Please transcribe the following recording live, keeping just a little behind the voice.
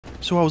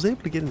So I was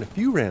able to get in a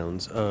few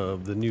rounds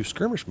of the new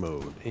skirmish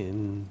mode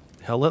in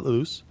Hell Let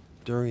Loose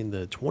during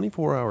the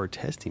 24-hour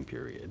testing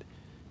period,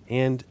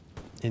 and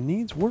it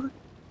needs work,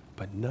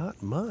 but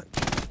not much.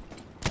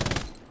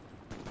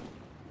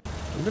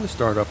 I'm going to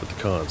start off with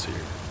the cons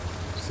here,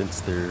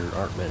 since there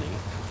aren't many.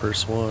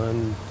 First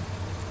one,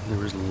 there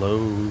was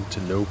low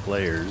to no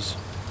players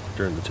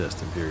during the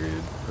testing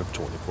period of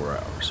 24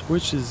 hours,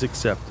 which is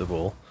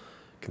acceptable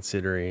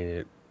considering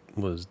it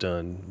was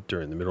done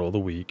during the middle of the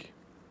week.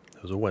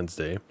 It was a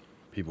Wednesday.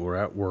 People were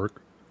at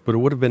work, but it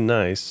would have been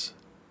nice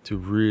to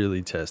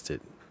really test it.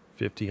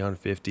 50 on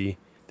 50. I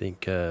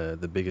think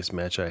the biggest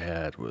match I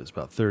had was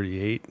about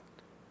 38,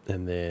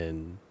 and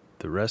then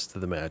the rest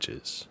of the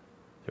matches,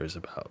 there was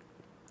about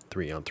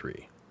 3 on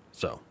 3.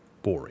 So,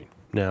 boring.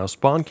 Now,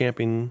 spawn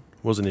camping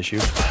was an issue,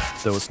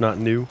 though it's not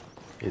new.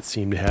 It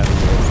seemed to happen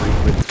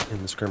more frequent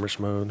in the skirmish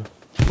mode.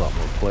 A lot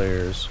more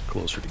players,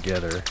 closer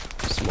together,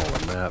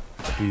 smaller map,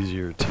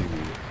 easier to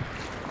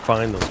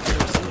find those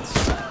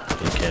garrisons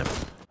and camp.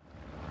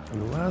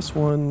 And the last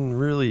one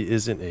really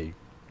isn't a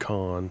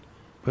con,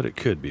 but it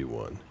could be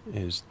one,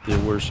 is there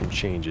were some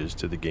changes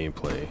to the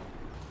gameplay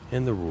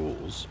and the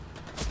rules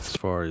as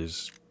far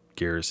as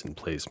garrison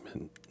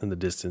placement and the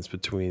distance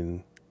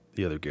between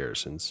the other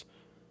garrisons.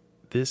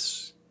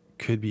 This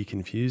could be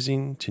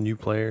confusing to new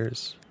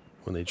players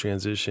when they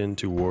transition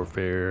to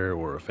warfare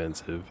or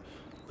offensive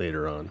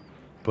later on,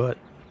 but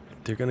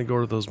if they're going to go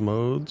to those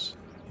modes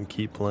and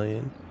keep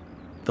playing,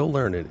 they'll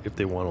learn it if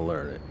they want to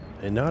learn it.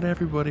 And not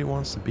everybody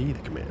wants to be the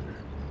commander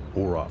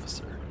or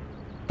officer.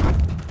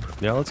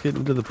 Now let's get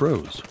into the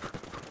pros.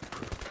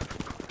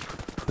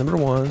 Number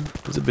one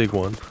is a big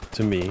one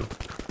to me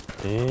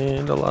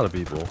and a lot of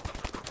people,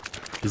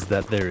 is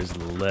that there is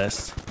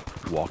less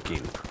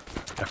walking.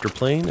 After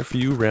playing a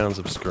few rounds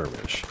of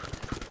skirmish,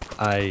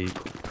 I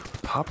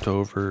hopped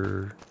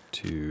over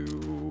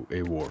to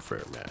a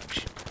warfare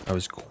match. I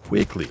was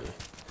quickly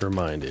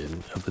reminded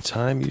of the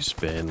time you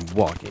spend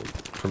walking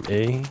from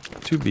A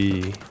to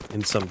B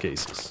in some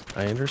cases.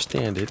 I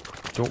understand it,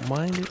 don't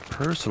mind it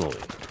personally,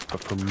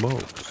 but for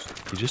most,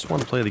 you just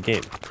want to play the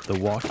game. The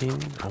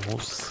walking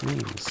almost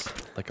seems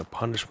like a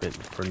punishment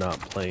for not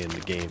playing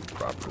the game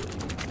properly.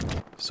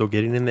 So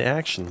getting in the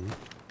action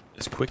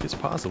as quick as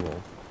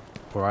possible,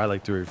 or I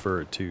like to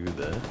refer to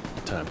the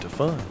time to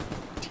fun,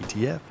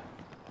 TTF,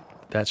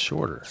 that's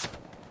shorter,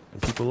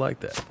 and people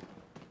like that.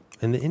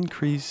 And the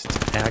increased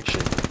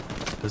action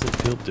doesn't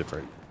feel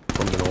different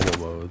from the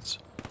normal modes,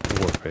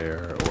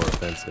 warfare or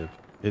offensive.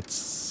 It's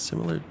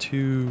similar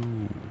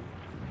to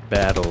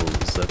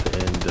battles at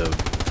the end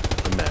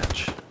of the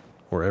match,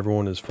 where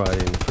everyone is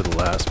fighting for the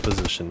last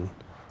position,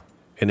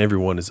 and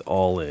everyone is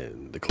all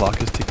in. The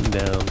clock is ticking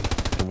down,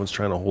 everyone's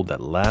trying to hold that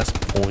last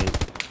point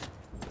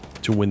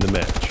to win the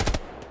match.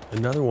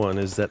 Another one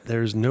is that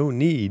there's no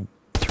need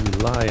to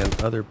rely on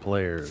other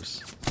players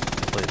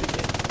to play the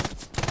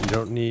game. You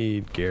don't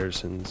need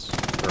garrisons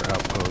or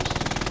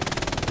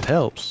outposts. It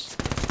helps,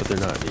 but they're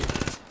not needed.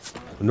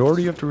 Nor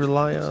do you have to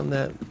rely on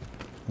that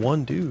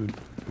one dude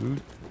who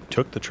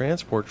took the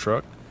transport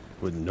truck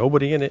with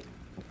nobody in it,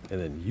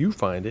 and then you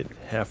find it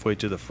halfway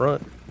to the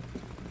front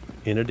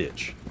in a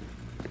ditch.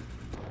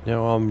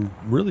 Now, I'm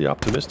really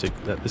optimistic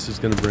that this is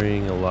going to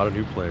bring a lot of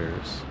new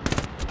players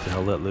to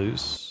Hell Let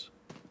Loose,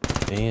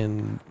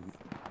 and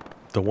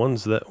the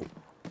ones that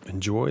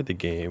enjoy the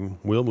game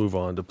will move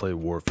on to play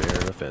warfare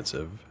and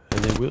offensive,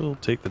 and they will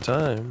take the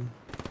time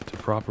to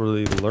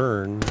properly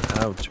learn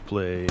how to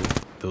play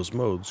those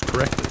modes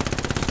correctly.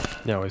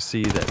 Now I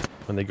see that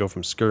when they go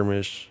from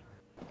skirmish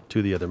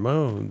to the other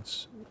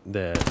modes,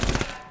 that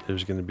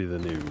there's going to be the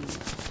new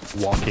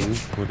walking,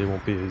 where they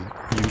won't be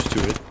used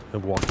to it,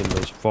 of walking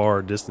those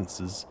far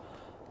distances.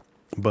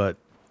 But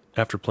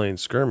after playing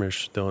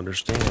skirmish, they'll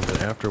understand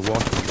that after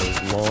walking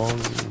those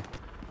long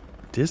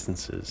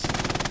distances,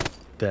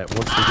 that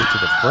once they get to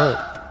the front,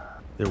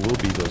 there will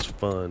be those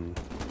fun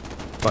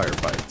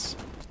firefights.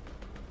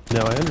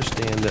 Now I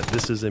understand that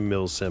this is a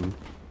mill sim,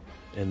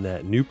 and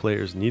that new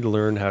players need to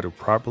learn how to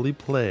properly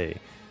play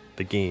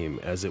the game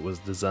as it was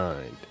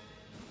designed.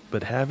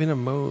 But having a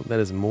mode that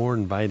is more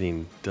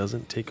inviting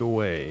doesn't take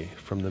away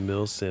from the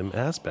mill sim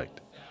aspect,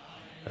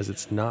 as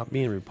it's not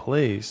being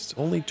replaced,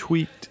 only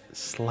tweaked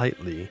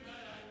slightly.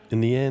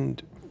 In the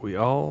end, we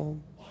all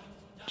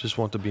just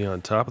want to be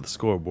on top of the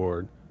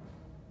scoreboard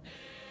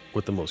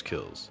with the most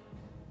kills.